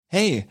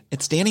Hey,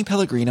 it's Danny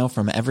Pellegrino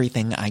from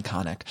Everything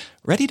Iconic.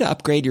 Ready to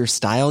upgrade your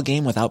style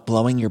game without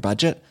blowing your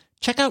budget?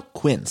 Check out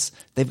Quince.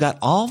 They've got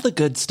all the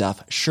good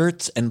stuff,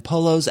 shirts and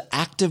polos,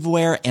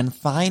 activewear, and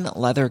fine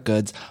leather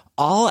goods,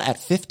 all at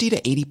 50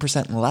 to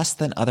 80% less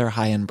than other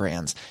high-end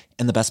brands.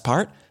 And the best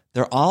part?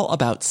 They're all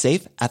about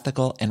safe,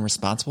 ethical, and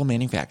responsible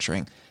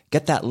manufacturing.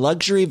 Get that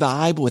luxury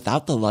vibe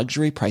without the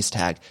luxury price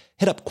tag.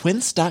 Hit up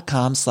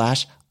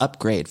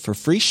quince.com/upgrade for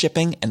free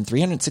shipping and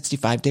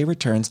 365-day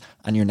returns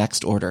on your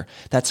next order.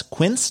 That's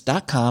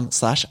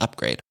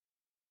quince.com/upgrade.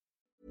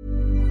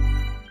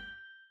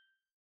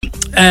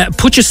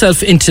 Put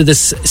yourself into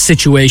this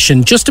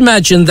situation. Just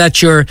imagine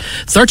that you're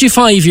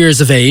 35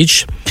 years of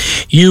age.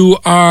 You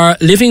are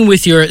living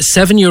with your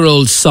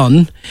 7-year-old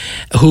son,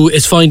 who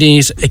is finding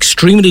it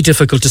extremely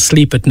difficult to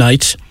sleep at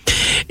night.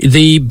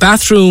 The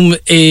bathroom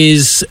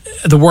is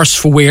the worst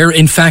for wear.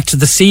 In fact,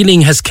 the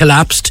ceiling has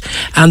collapsed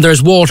and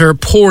there's water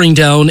pouring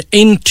down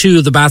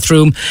into the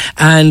bathroom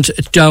and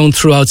down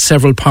throughout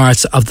several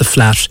parts of the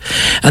flat.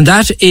 And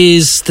that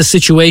is the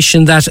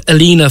situation that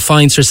Alina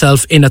finds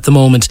herself in at the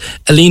moment.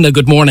 Alina,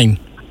 good morning.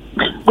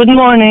 Good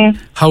morning.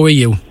 How are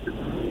you?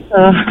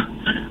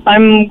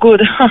 I'm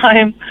good.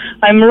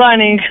 I'm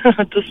running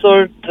to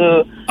sort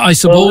I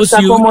suppose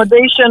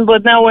accommodation,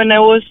 but now when I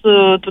was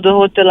to the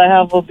hotel, I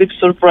have a big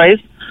surprise.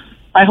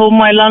 I hope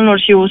my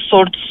landlord, he will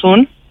sort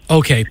soon.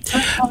 Okay.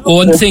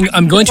 One thing,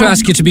 I'm going to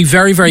ask you to be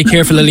very, very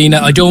careful,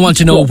 Alina. I don't want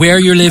to know where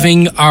you're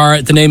living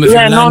or the name of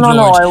your landlord.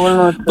 No, I will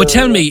not. But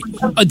tell me,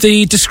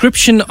 the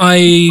description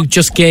I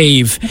just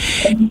gave,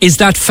 is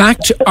that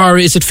fact or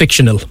is it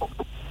fictional?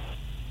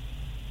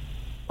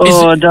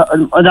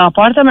 The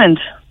apartment?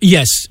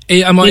 Yes.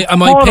 Am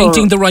I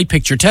painting the right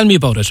picture? Tell me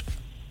about it.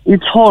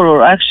 It's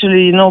horror.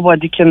 Actually,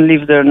 nobody can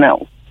live there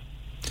now.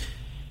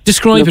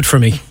 Describe it for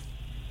me.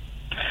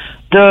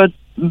 The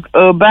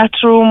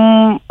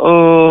bathroom,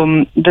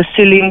 the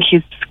ceiling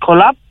is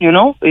collapsed,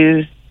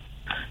 it's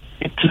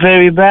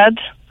very bad.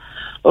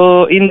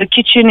 In the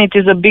kitchen, it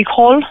is a big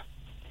hole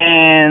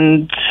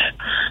and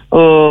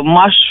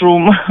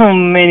mushroom,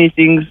 many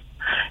things.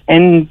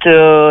 And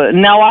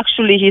now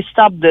actually he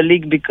stopped the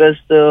leak because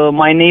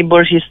my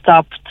neighbor, he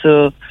stopped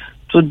to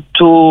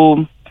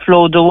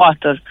flow the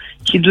water.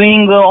 He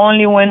doing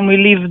only when we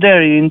live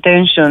there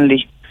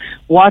intentionally.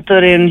 Water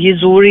and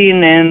his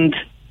urine and...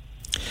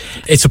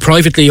 It's a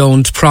privately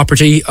owned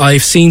property.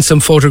 I've seen some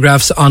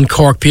photographs on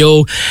Cork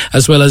PO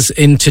as well as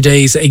in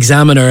today's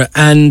Examiner,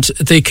 and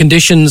the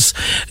conditions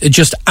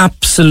just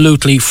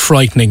absolutely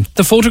frightening.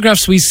 The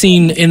photographs we've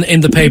seen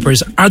in the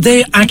papers, are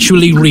they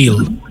actually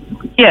real?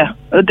 Yeah,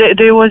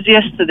 there was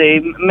yesterday.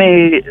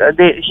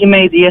 He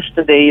made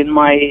yesterday in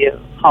my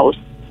house.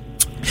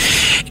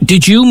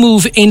 Did you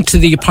move into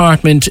the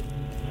apartment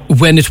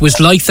when it was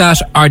like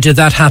that, or did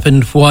that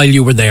happen while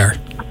you were there?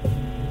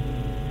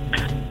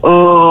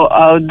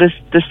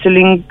 The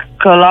ceiling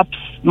collapsed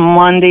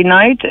Monday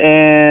night,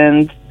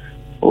 and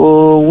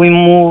we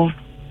moved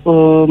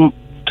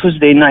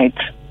Tuesday night.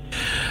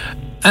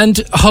 And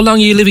how long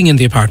are you living in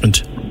the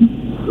apartment?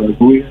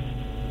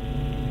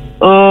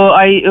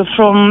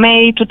 From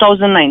May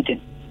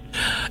 2019.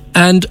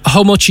 And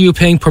how much are you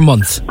paying per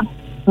month?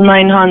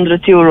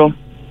 €900.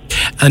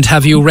 And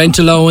have you rent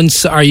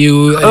allowance? Are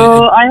you?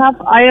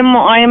 I am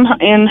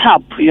in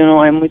HAP.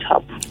 I'm with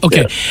HAP.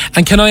 Okay. Yeah.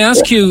 And can I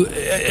ask you,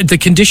 the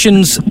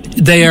conditions?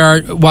 They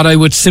are what I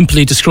would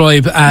simply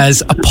describe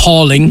as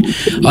appalling.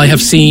 I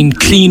have seen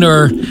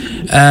cleaner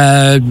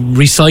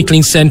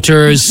recycling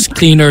centres,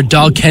 cleaner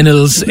dog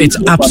kennels. It's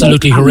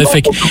absolutely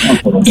horrific.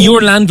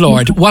 Your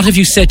landlord, what have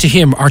you said to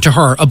him or to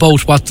her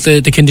about what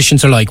the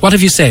conditions are like? What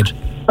have you said?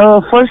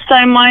 First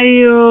time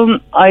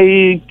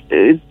I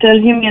tell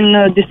him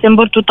in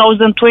December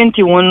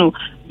 2020 when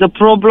the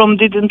problem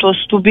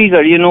was too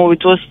bigger,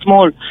 it was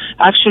small.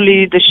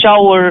 Actually, the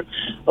shower,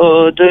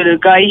 the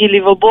guy he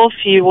live above,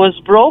 he was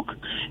broke,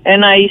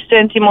 and I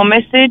sent him a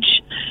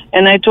message,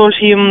 and I told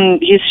him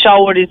his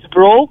shower is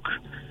broke,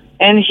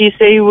 and he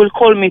said he will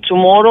call me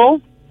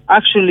tomorrow.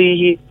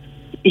 Actually,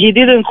 he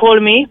didn't call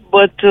me,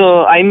 but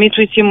I meet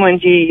with him when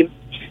he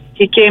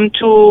came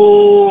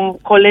to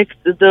collect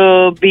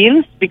the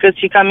bins because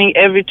he coming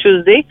every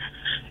Tuesday.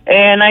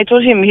 And I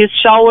told him his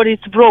shower is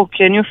broke.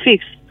 Can you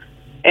fix?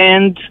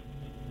 And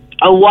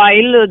a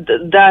while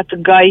that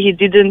guy, he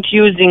didn't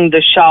using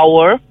the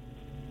shower,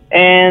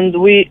 and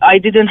I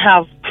didn't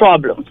have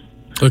problems.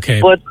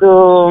 Okay. But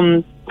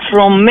from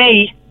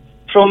May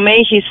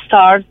he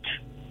start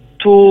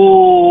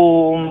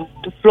to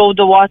flow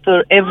the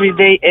water every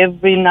day,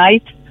 every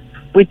night,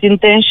 with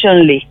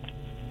intentionally.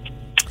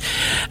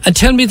 And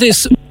tell me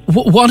this,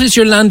 what is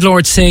your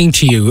landlord saying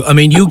to you? I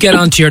mean, you get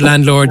onto your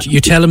landlord,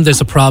 you tell him there's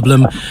a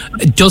problem.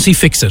 Does he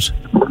fix it?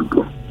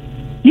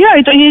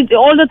 Yeah,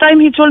 all the time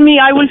he told me,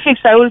 I will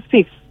fix.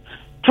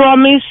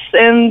 Promise,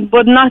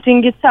 but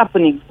nothing is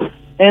happening.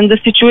 And the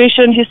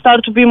situation, he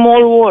started to be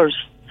more worse.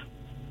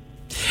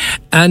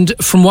 And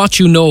from what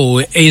you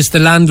know, is the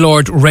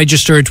landlord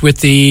registered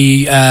with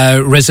the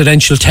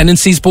Residential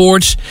Tenancies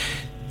Board?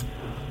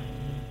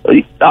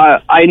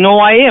 I know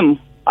I am.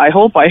 I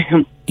hope I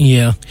am.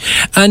 Yeah.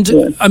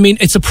 And, I mean,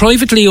 it's a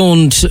privately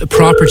owned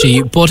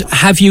property, but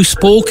have you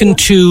spoken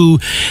to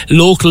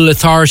local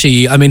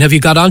authority? I mean, have you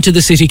got onto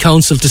the city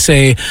council to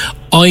say,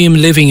 I am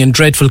living in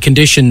dreadful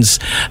conditions?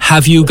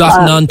 Have you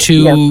gotten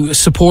onto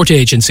support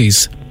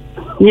agencies?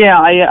 Yeah,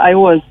 I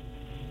was.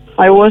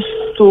 I was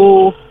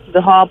to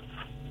the hub,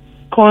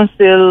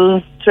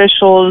 council,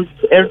 threshold,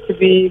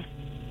 RTB,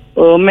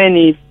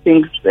 many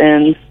things,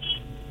 and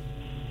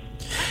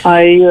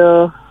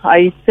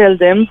I tell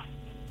them.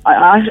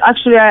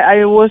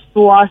 I was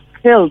to ask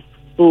help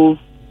to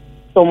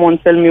someone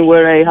tell me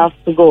where I have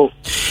to go,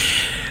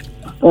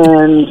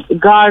 and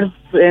guards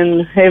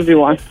and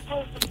everyone.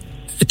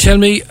 Tell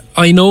me,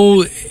 I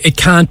know it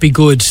can't be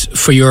good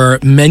for your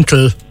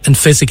mental and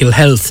physical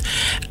health,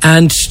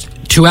 and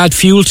to add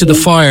fuel to the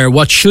fire,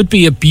 what should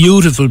be a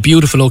beautiful,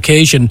 beautiful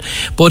occasion,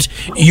 but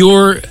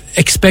you're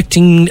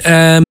expecting...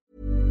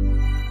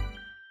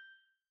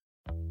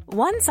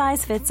 One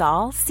size fits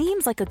all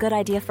seems like a good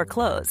idea for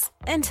clothes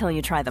until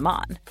you try them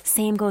on.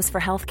 Same goes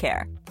for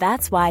healthcare.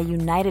 That's why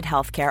United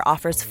Healthcare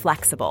offers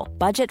flexible,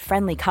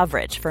 budget-friendly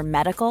coverage for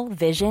medical,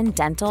 vision,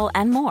 dental,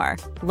 and more.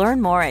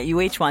 Learn more at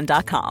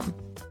uh1.com.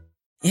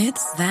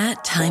 It's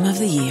that time of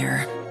the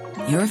year.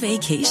 Your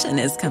vacation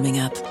is coming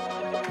up.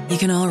 You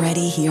can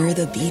already hear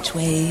the beach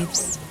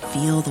waves,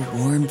 feel the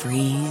warm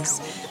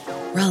breeze,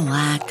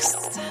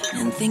 relax,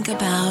 and think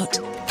about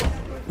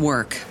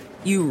work.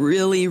 You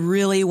really,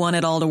 really want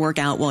it all to work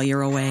out while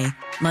you're away.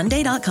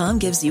 Monday.com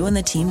gives you and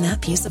the team that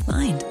peace of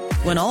mind.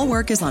 When all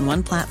work is on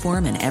one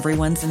platform and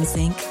everyone's in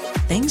sync,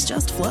 things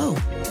just flow.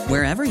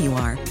 Wherever you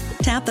are,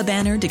 tap the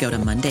banner to go to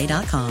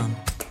Monday.com.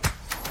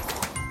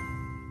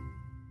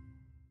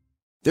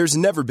 There's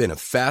never been a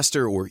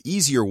faster or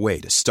easier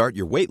way to start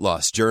your weight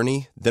loss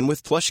journey than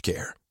with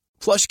PlushCare.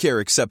 PlushCare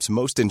accepts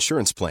most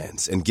insurance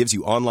plans and gives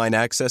you online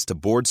access to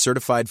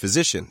board-certified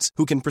physicians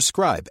who can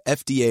prescribe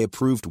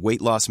FDA-approved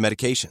weight loss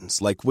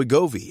medications like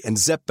Wegovy and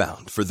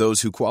Zepbound for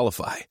those who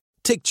qualify.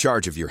 Take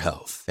charge of your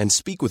health and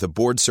speak with a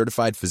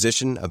board-certified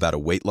physician about a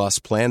weight loss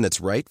plan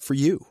that's right for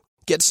you.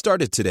 Get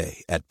started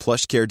today at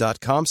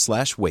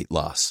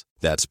plushcare.com/weight-loss.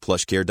 That's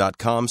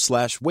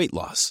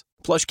plushcare.com/weight-loss.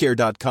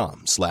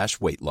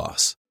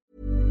 plushcare.com/weight-loss.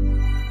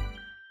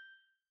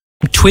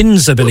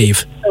 Twins, I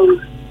believe.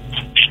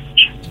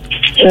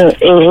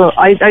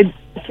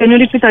 Can you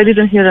repeat? I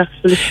didn't hear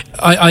actually.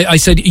 I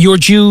said you're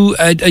due.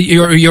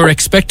 You're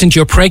expectant.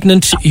 You're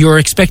pregnant. You're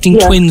expecting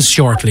twins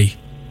shortly.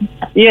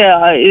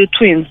 Yeah,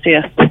 twins.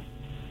 Yeah.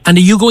 And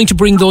are you going to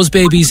bring those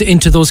babies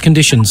into those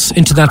conditions,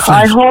 into that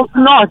flat? I hope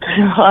not.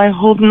 I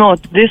hope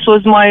not. This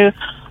was my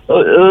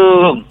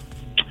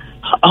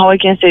how I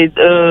can say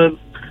it.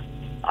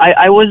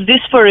 I was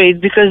desperate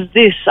because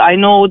I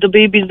know the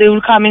babies, they were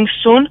coming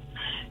soon,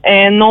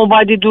 and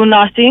nobody do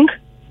nothing.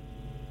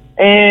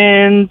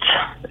 And,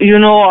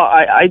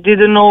 I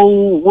didn't know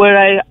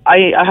where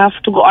I have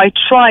to go. I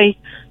tried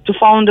to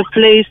find a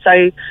place.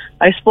 I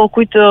spoke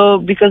with,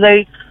 because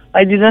I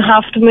didn't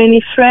have too many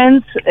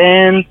friends,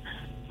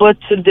 but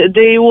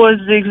they was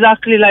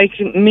exactly like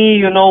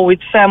me,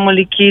 with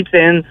family kids,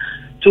 and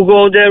to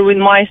go there with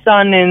my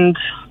son and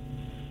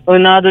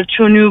another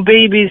 2 new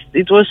babies,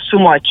 it was too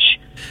much.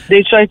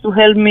 They try to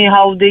help me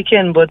how they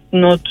can, but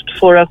not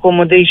for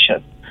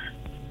accommodation.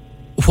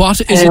 What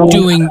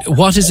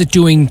is it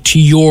doing to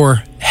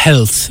your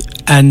health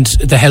and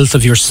the health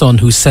of your son,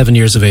 who's 7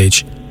 years of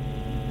age?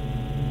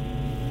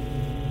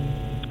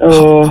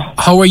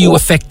 How are you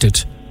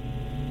affected?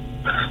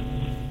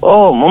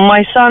 Oh,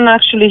 my son,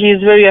 actually,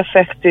 he's very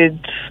affected.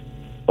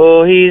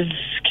 He's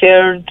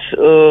scared.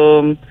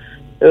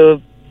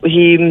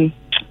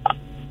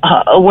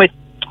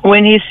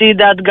 When he see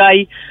that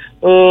guy,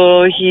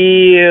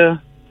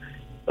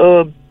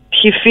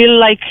 he feel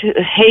like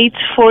hate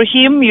for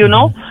him,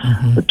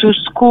 Mm-hmm. to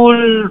school,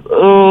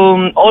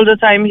 all the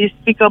time he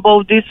speak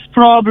about these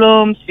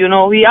problems, he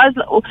has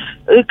a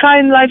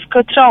kind like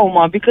a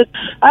trauma, because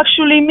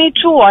actually me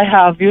too I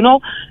have,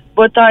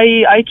 but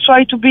I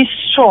try to be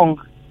strong.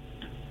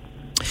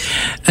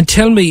 And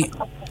tell me,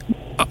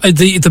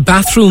 the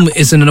bathroom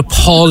is in an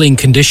appalling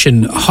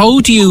condition.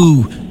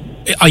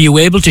 Are you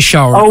able to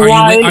shower?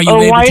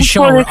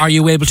 Are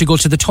you able to go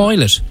to the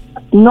toilet?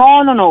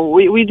 No.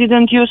 We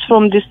didn't use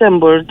from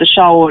December the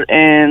shower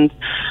and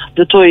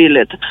the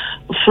toilet.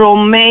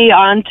 From May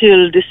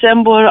until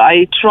December,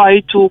 I try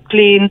to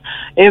clean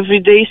every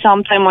day.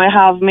 Sometimes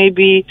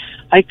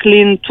I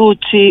clean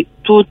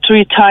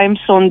 2-3 times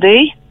on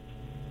day.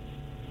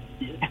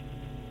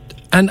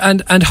 And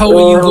how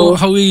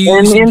are you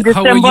using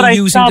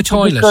the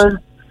toilet?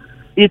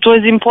 It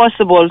was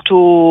impossible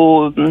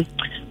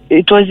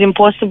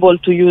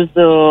to use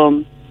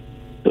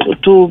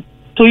to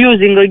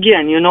using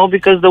again,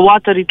 because the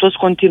water, it was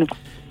continuous.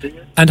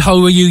 And how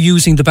are you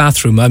using the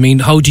bathroom? I mean,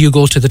 how do you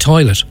go to the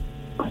toilet?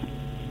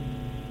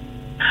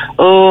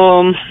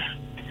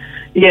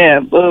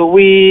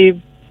 We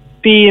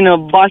pee in a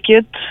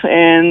bucket,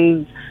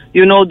 and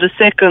the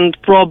second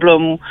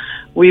problem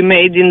we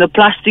made in the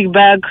plastic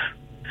bag,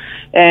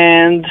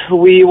 and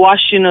we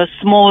wash in a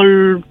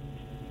small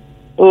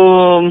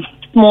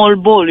small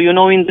bowl,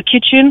 in the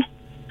kitchen.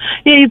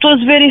 Yeah, it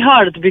was very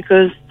hard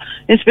because,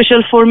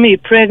 especially for me,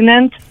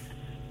 pregnant,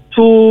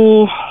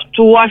 to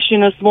wash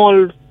in a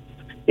small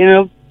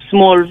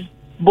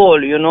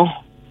bowl,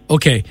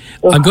 Okay,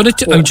 I'm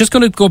just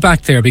going to go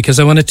back there because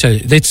I want to tell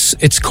you,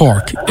 it's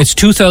Cork. It's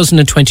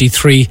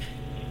 2023.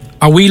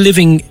 Are we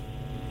living?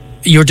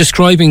 You're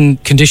describing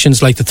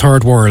conditions like the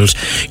third world.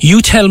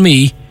 You tell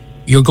me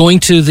you're going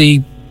to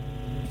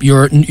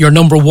your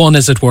number one,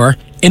 as it were,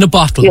 in a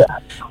bottle,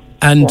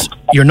 and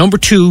your number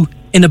two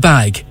in a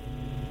bag.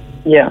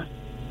 Yeah.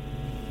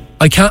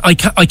 I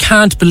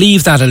can't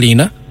believe that,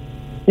 Alina.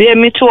 Yeah,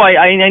 me too.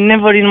 I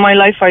never in my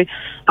life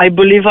I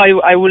believe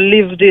I will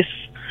live this,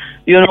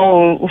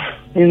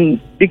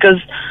 because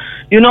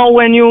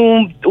when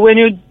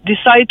you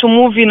decide to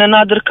move in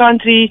another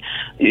country,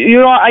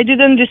 I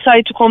didn't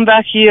decide to come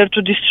back here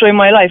to destroy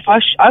my life.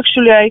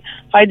 Actually,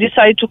 I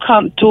decided to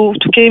come to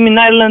came in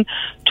Ireland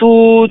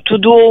to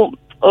do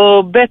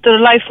a better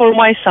life for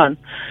my son.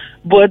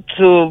 But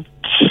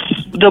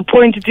the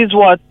point it is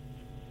what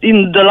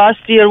in the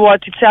last year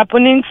what is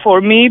happening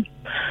for me,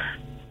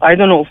 I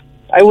don't know.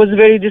 I was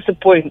very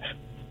disappointed.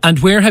 And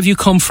where have you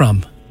come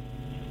from?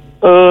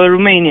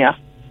 Romania.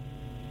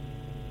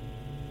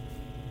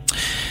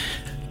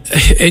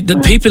 The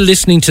people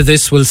listening to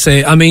this will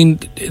say,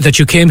 that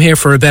you came here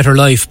for a better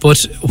life, but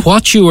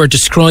what you are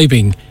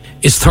describing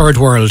is third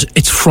world.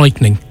 It's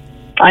frightening.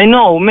 I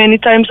know. Many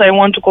times I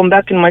want to come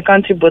back in my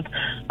country, but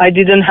I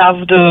didn't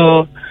have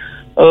the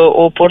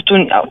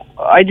opportunity.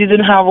 I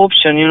didn't have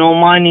option,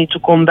 money to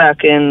come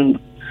back. And,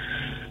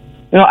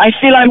 I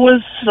feel I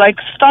was like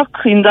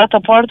stuck in that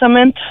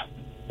apartment.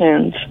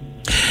 And,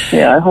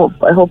 I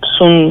hope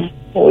soon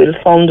we'll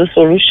find a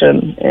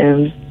solution.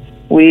 And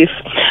with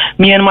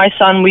me and my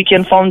son, we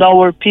can find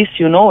our peace,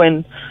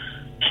 and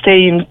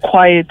stay in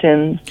quiet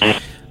and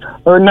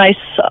a nice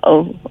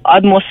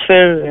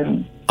atmosphere.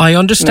 And I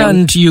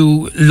understand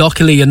you,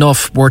 luckily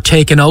enough, were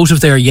taken out of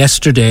there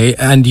yesterday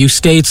and you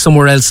stayed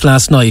somewhere else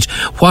last night.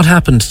 What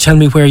happened? Tell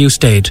me where you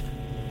stayed.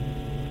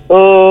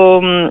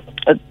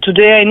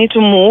 Today I need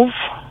to move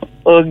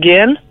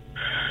again,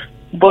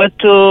 but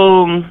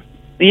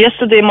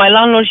yesterday my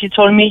landlord, he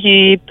told me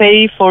he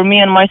paid for me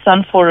and my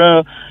son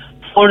for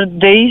 4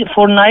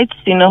 nights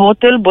in a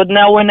hotel, but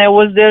now when I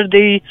was there,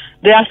 they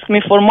asked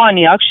me for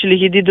money. Actually,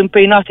 he didn't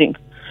pay nothing,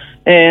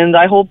 and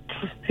I hope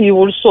he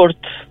will sort,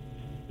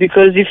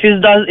 because if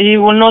he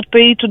will not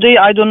pay today,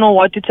 I don't know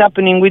what is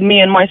happening with me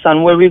and my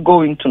son, where we're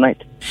going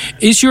tonight.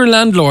 Is your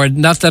landlord,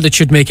 not that it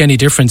should make any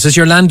difference, is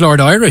your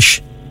landlord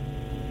Irish?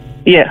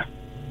 Yeah.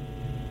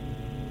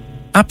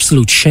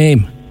 Absolute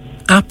shame.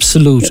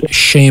 Absolute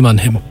shame on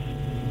him.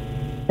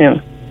 Yeah.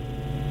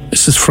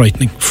 This is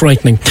frightening.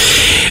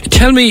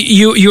 Tell me,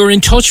 you're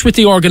in touch with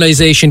the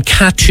organisation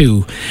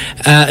CATU.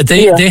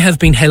 They have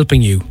been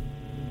helping you.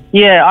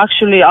 Yeah,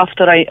 actually,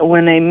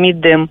 when I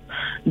meet them,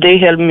 they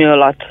help me a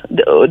lot.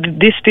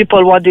 These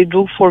people, what they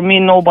do for me,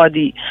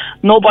 nobody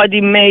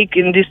make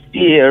in this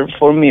year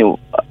for me.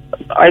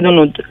 I don't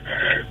know.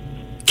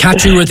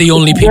 CATU are the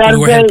only people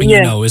who are helping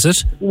you now, is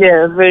it?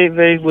 Yeah, very,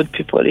 very good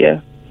people,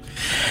 yeah.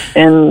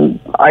 And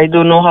I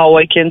don't know how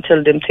I can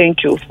tell them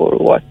thank you for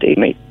what they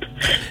made.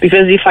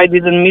 Because if I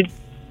didn't meet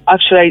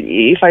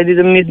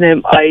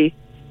them,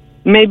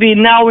 maybe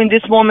now in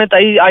this moment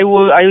I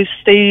will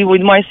stay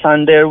with my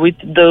son there with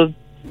the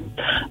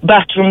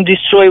bathroom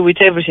destroyed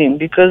with everything,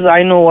 because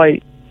I know I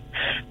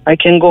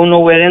can go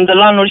nowhere. And the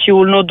landlord, he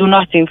will not do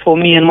nothing for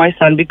me and my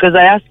son, because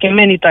I asked him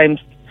many times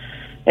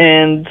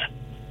and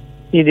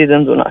he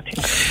didn't do nothing.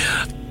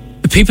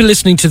 People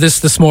listening to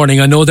this morning,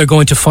 I know they're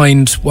going to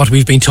find what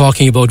we've been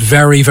talking about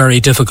very, very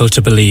difficult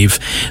to believe.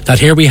 That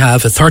here we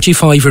have a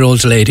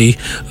 35-year-old lady,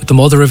 the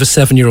mother of a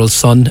 7-year-old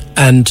son,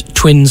 and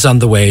twins on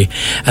the way.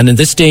 And in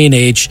this day and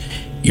age,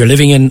 you're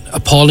living in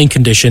appalling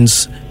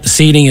conditions. The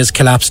ceiling has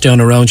collapsed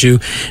down around you.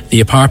 The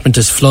apartment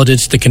is flooded.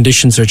 The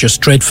conditions are just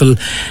dreadful.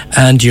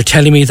 And you're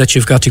telling me that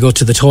you've got to go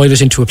to the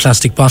toilet into a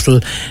plastic bottle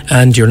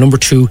and your number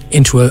two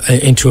into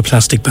a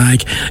plastic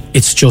bag.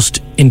 It's just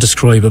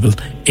indescribable.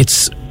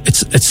 It's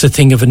a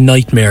thing of a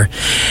nightmare.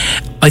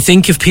 I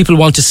think if people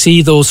want to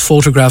see those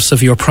photographs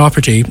of your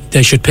property,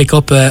 they should pick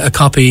up a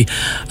copy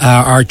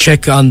or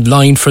check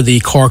online for the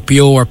Cork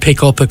Bio, or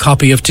pick up a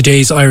copy of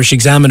today's Irish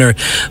Examiner.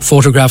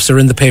 Photographs are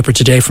in the paper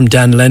today from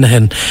Dan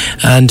Lenihan,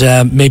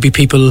 and maybe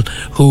people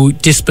who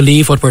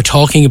disbelieve what we're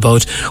talking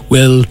about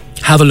will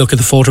have a look at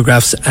the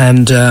photographs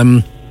and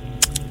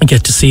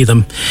get to see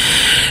them.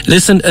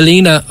 Listen,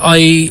 Alina,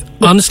 I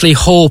honestly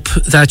hope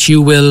that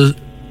you will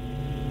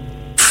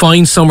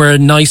find somewhere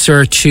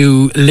nicer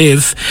to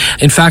live.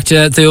 In fact,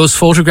 those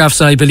photographs,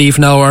 I believe,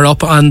 now are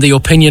up on the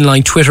Opinion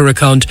Line Twitter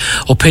account,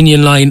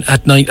 Opinion Line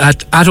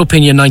at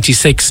Opinion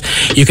 96.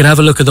 You can have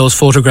a look at those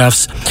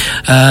photographs,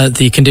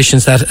 the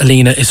conditions that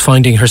Alina is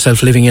finding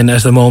herself living in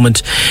at the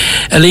moment.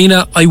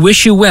 Alina, I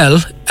wish you well.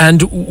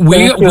 And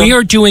we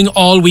are doing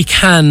all we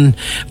can.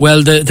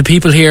 Well, the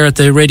people here at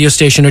the radio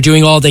station are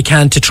doing all they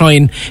can to try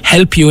and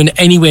help you in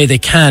any way they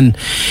can.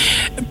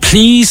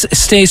 Please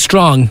stay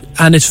strong,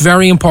 and it's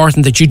very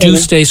important that you do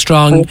stay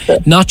strong,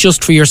 not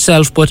just for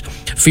yourself, but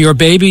for your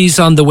babies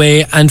on the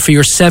way and for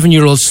your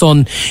 7-year-old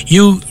son.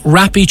 You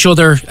wrap each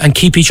other and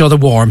keep each other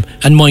warm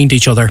and mind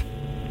each other.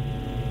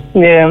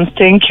 Yeah,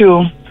 thank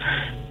you.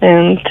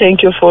 And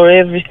thank you for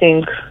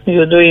everything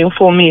you're doing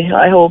for me.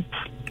 I hope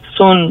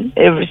soon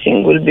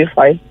everything will be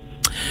fine.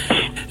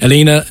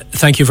 Alina,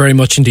 thank you very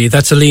much indeed.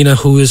 That's Alina,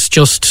 who is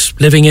just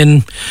living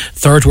in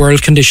third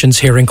world conditions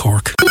here in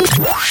Cork.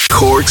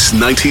 Cork's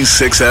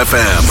 96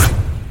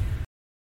 FM.